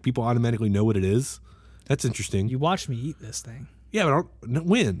you like people automatically know what it is? That's interesting. You watched me eat this thing. Yeah, but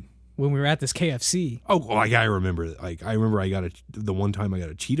when we were at this KFC. Oh, I remember. Like, I remember I got the one time I got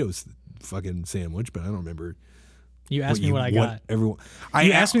a Cheetos fucking sandwich, but I don't remember. You asked me what I got. You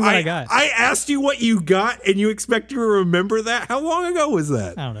asked me what I got. I asked you what you got, and you expect you to remember that? How long ago was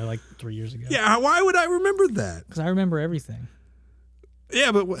that? I don't know, like 3 years ago. Yeah, why would I remember that? Because I remember everything.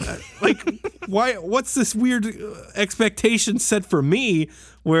 Yeah, but like, why? What's this weird expectation set for me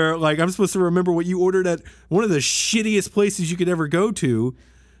where like I'm supposed to remember what you ordered at one of the shittiest places you could ever go to,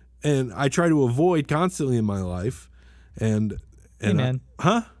 and I try to avoid constantly in my life. And hey, man,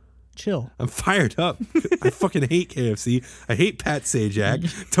 chill. I'm fired up. I fucking hate KFC. I hate Pat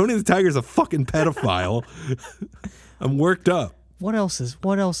Sajak. Tony the Tiger's a fucking pedophile. I'm worked up. What else?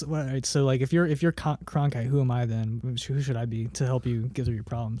 All right, so like if you're Cronkite, who am I then? Who should I be to help you get through your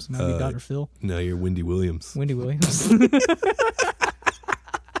problems? Am I be Dr. Phil? No, you're Wendy Williams. Wendy Williams.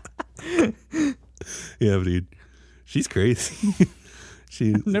 Yeah, dude. She's crazy.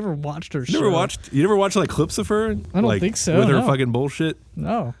 I've never watched her show. You never watched like clips of her? I don't think so. With her fucking bullshit?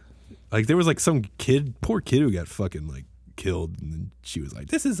 No. Like there was like some poor kid who got fucking like killed, and then she was like,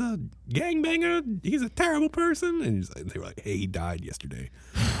 "This is a gangbanger. He's a terrible person." And they were like, "Hey, he died yesterday."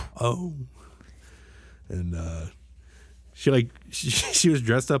 Oh. And she was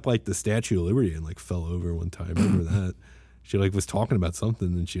dressed up like the Statue of Liberty and like fell over one time. Remember that? She like was talking about something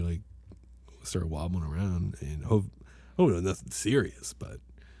and she like started wobbling around, and no, nothing serious, but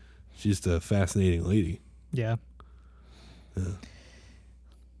she's just a fascinating lady. Yeah.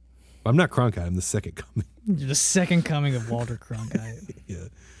 I'm not Cronkite. I'm the second coming. You're the second coming of Walter Cronkite. Yeah.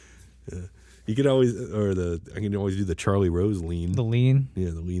 You could always, I can always do the Charlie Rose lean. The lean? Yeah,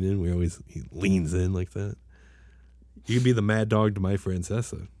 the lean in. He leans in like that. You could be the mad dog to my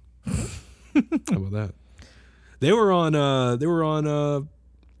Francesa. How about that? They were on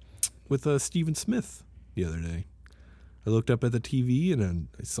with Stephen Smith the other day. I looked up at the TV and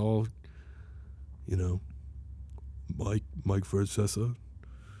I saw, Mike Francesa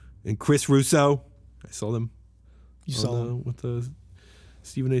and Chris Russo. I saw them. You saw them with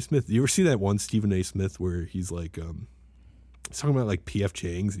Stephen A. Smith. You ever see that one Stephen A. Smith where he's like, he's talking about like P.F.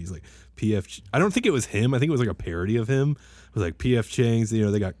 Chang's, and he's like, I don't think it was him. I think it was like a parody of him. It was like P.F. Chang's.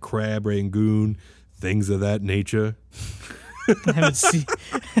 They got crab rangoon, things of that nature. I don't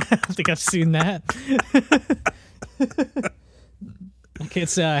think I've seen that. I can't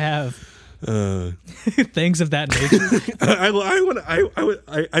say I have. Things of that nature.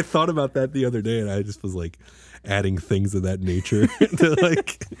 I thought about that the other day, and I just was like adding things of that nature to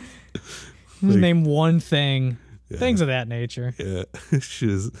like name one thing. Yeah. Things of that nature. Yeah.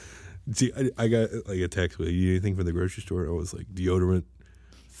 I got like a text with, "You need anything from the grocery store?" I was like, "Deodorant,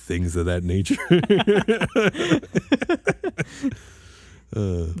 things of that nature."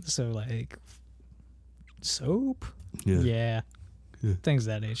 So like soap. Yeah. Yeah. Things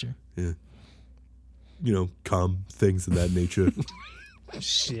of that nature. Yeah. You know, cum, things of that nature.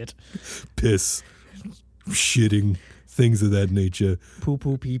 Shit. Piss, shitting, things of that nature. Poo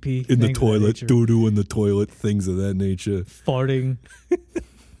poo pee pee. In the toilet, doo doo in the toilet, things of that nature. Farting,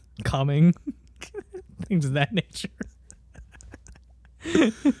 coming, things of that nature.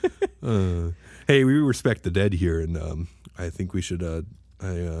 Hey, we respect the dead here, and I think we should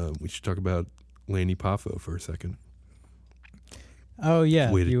talk about Lanny Poffo for a second. Oh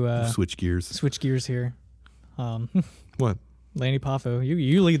yeah, you switch gears. Switch gears here. What? Lanny Poffo.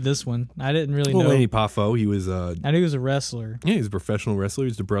 You lead this one. I didn't really know. Lanny Poffo. He was. I knew he was a wrestler. Yeah, he's a professional wrestler.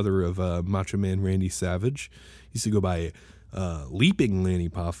 He's the brother of Macho Man Randy Savage. He used to go by Leaping Lanny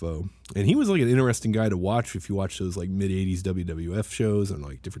Poffo, and he was like an interesting guy to watch if you watch those like mid '80s WWF shows and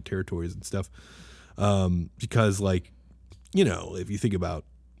like different territories and stuff. Because like, you know, if you think about,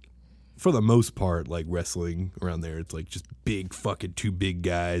 for the most part, like wrestling around there, it's like just big fucking two big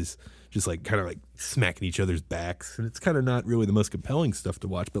guys just like kind of like smacking each other's backs, and it's kind of not really the most compelling stuff to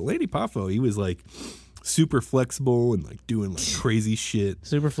watch. But Lanny Poffo, he was like super flexible and like doing like crazy shit.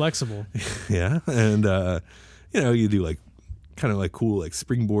 Super flexible. Yeah, and you know, you do like kind of like cool like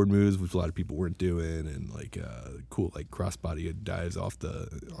springboard moves, which a lot of people weren't doing, and like cool like crossbody dives onto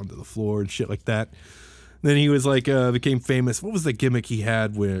the floor and shit like that. Then he was like became famous. What was the gimmick he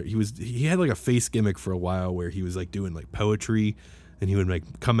had where he had like a face gimmick for a while where he was like doing like poetry, and he would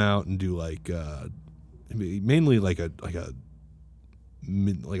like come out and do like mainly like a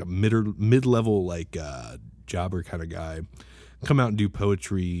mid-level like jobber kind of guy, come out and do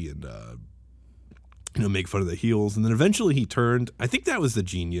poetry and you know, make fun of the heels. And then eventually he turned. I think that was the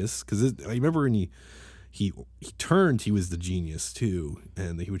genius, because I remember when he turned, he was the genius too,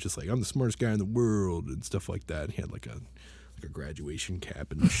 and he was just like, I'm the smartest guy in the world and stuff like that. And he had like a graduation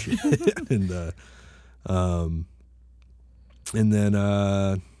cap and shit. And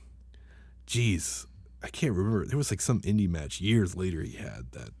then geez, I can't remember. There was like some indie match years later he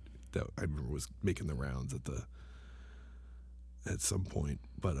had that I remember was making the rounds at some point.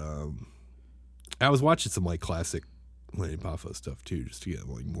 But I was watching some like classic Lanny Poffo stuff too, just to get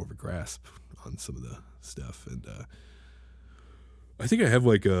like more of a grasp on some of the stuff. And I think I have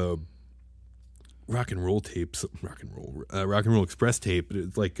like a rock and roll express tape.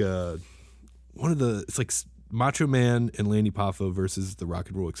 It's like it's like Macho Man and Lanny Poffo versus the Rock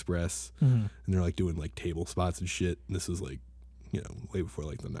and Roll Express, and they're like doing like table spots and shit. And this was like, you know, way before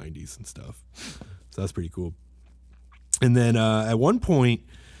like the 90s and stuff. So that's pretty cool. And then at one point,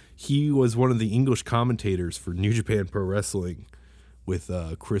 he was one of the English commentators for New Japan Pro Wrestling with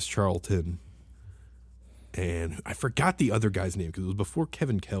Chris Charlton. And I forgot the other guy's name because it was before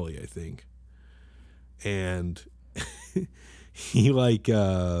Kevin Kelly, I think. And he like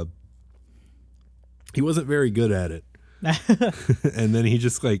he wasn't very good at it. And then he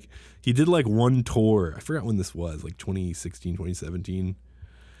just like, he did like one tour. I forgot when this was, like 2016, 2017.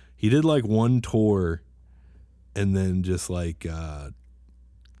 He did like one tour, and then just like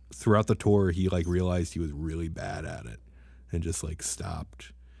throughout the tour, he like realized he was really bad at it and just like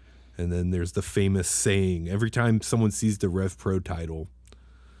stopped. And then there's the famous saying, every time someone sees the Rev Pro title,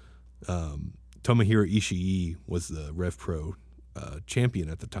 Tomohiro Ishii was the Rev Pro champion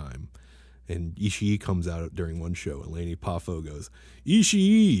at the time. And Ishii comes out during one show, and Lanny Poffo goes,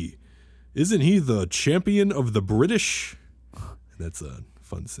 Ishii, isn't he the champion of the British? And that's a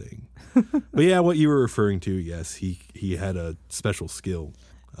fun saying. But yeah, what you were referring to, yes, he had a special skill.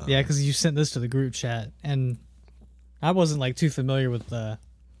 Yeah, because you sent this to the group chat, and I wasn't like too familiar with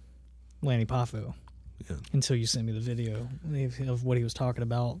Lanny Poffo until you sent me the video of what he was talking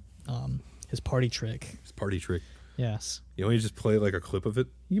about, his party trick. His party trick. Yes. You want me to just play like a clip of it?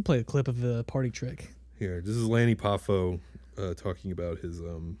 You play a clip of the party trick. Here, this is Lanny Poffo talking about his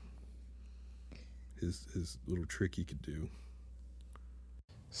little trick he could do.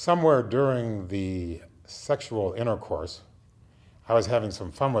 Somewhere during the sexual intercourse, I was having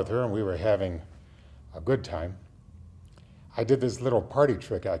some fun with her and we were having a good time. I did this little party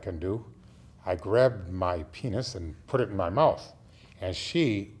trick I can do. I grabbed my penis and put it in my mouth, and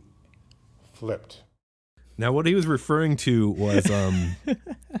she flipped. Now, what he was referring to was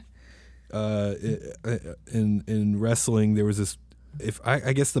in wrestling, there was this.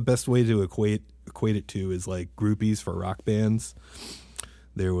 I guess the best way to equate it to is like groupies for rock bands.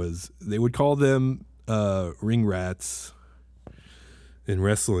 They would call them ring rats in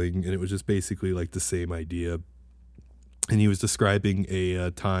wrestling, and it was just basically like the same idea. And he was describing a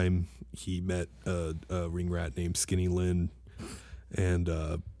time he met a ring rat named Skinny Lynn, and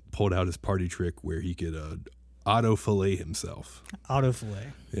pulled out his party trick where he could auto-fillet himself.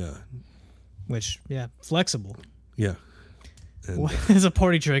 Autofilet, Yeah. which, flexible. Yeah. And, It's a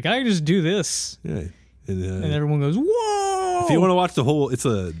party trick. I can just do this. yeah. And everyone goes, whoa! If you want to watch the whole, it's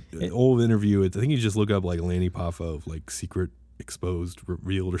an old interview. I think you just look up like Lanny Poffo of like Secret Exposed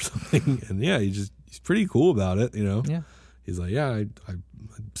Revealed or something. And yeah, he's pretty cool about it, you know? Yeah. He's like, yeah, I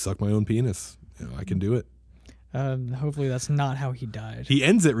suck my own penis. You know, I can do it. Hopefully that's not how he died. He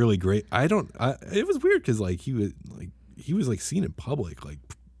ends it really great. It was weird because like he was like seen in public like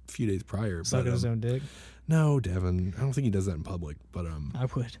a few days prior. Sucking his own dick. No, Devin. I don't think he does that in public. But I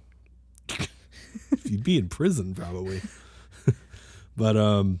would. You'd be in prison probably. But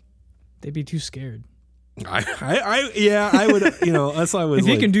they'd be too scared. I would, you know, that's why I was. If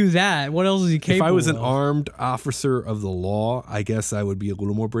he can do that, what else is he capable of? If I was an armed officer of the law, I guess I would be a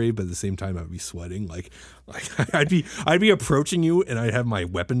little more brave, but at the same time I would be sweating. Like I'd be approaching you and I'd have my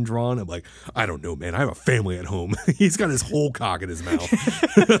weapon drawn. I'm like, I don't know, man. I have a family at home. He's got his whole cock in his mouth.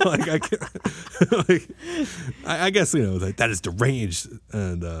 I guess, you know, that is deranged.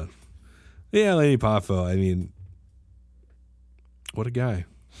 And Lanny Poffo, I mean, what a guy.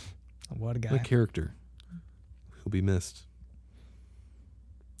 What a guy. What a character. He'll be missed.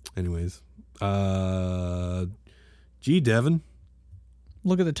 Anyways. Devin.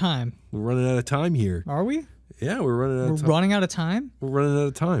 Look at the time. We're running out of time here. Are we? Yeah, we're running out of time. We're running out of time? We're running out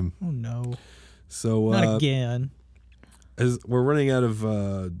of time. Oh, no. So not again. As we're running out of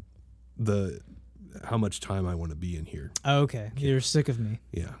how much time I want to be in here. Oh, okay. You're sick of me.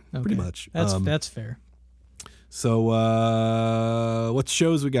 Yeah, okay. pretty much. That's fair. So what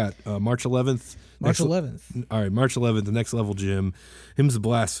shows we got? March 11th. March 11th. All right, March 11th, the Next Level Gym, Hymns of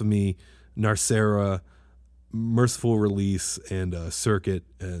Blasphemy, Narcera, Merciful Release, and Circuit,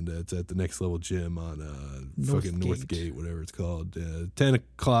 and it's at the Next Level Gym on fucking Northgate, whatever it's called. 8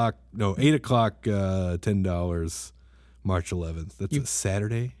 o'clock, $10, March 11th. That's a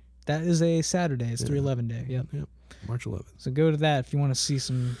Saturday? That is a Saturday. It's 3/11 day. Yep. March 11th. So go to that if you want to see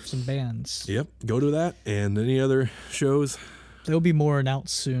some bands. Yep, go to that. And any other shows? There'll be more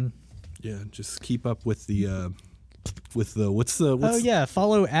announced soon. Yeah, just keep up with the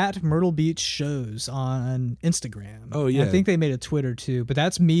follow at Myrtle Beach Shows on Instagram. Oh yeah, I think they made a Twitter too, but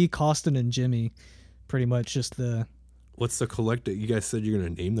that's me, Costin, and Jimmy. Pretty much just the. What's the collective? You guys said you're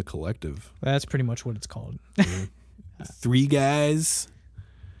gonna name the collective. That's pretty much what it's called. Yeah. Three guys.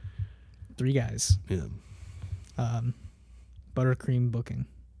 Yeah. Buttercream booking.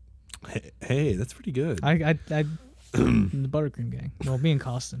 Hey, that's pretty good. I the Buttercream gang. Well, me and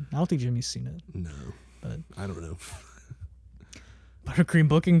Costin. I don't think Jimmy's seen it. No, but I don't know. Buttercream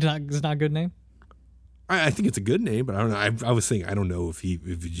booking is not a good name. I think it's a good name, but I don't know. I was saying I don't know if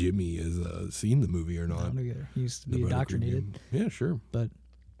Jimmy has seen the movie or not. I don't know either. He used to be indoctrinated. Yeah, sure. But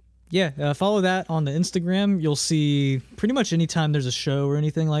yeah, follow that on the Instagram. You'll see pretty much anytime there's a show or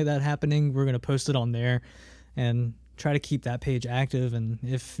anything like that happening, we're gonna post it on there, and try to keep that page active. And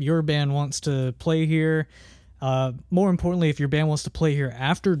if your band wants to play here, more importantly, if your band wants to play here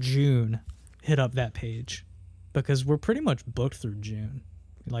after June, hit up that page, because we're pretty much booked through June,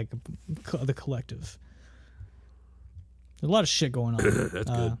 like the collective. There's a lot of shit going on. That's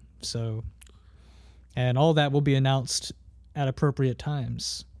good. So, and all that will be announced at appropriate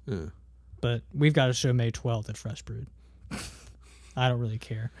times. Yeah. But we've got a show May 12th at Fresh Brewed. I don't really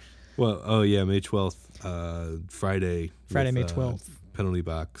care. Well, May 12th, Friday. Friday, May 12th. Penalty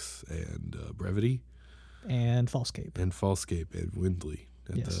Box and Brevity. And Fallscape. And Windley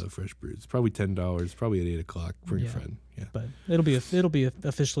at the Fresh Brewed. It's probably $10, probably at 8 o'clock. Bring your friend. Yeah. But it'll be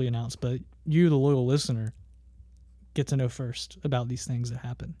officially announced. But you, the loyal listener, get to know first about these things that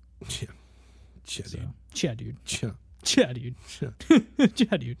happen. Yeah. Dude. Chia, dude. Chia. Chia, dude. Chia.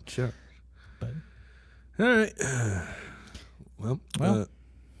 Chia, dude. Chia. But. All right. Well,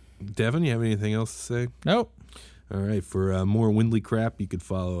 Devin, you have anything else to say? Nope. All right. For more Windley crap, you could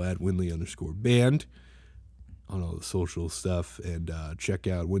follow at Windley_band on all the social stuff, and check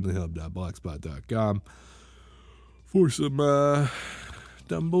out windleyhub.blogspot.com for some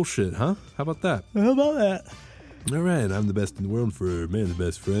dumb bullshit, huh? How about that? How about that? All right. I'm the best in the world for man's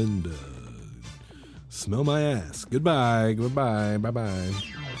best friend. Smell my ass. Goodbye. Bye-bye.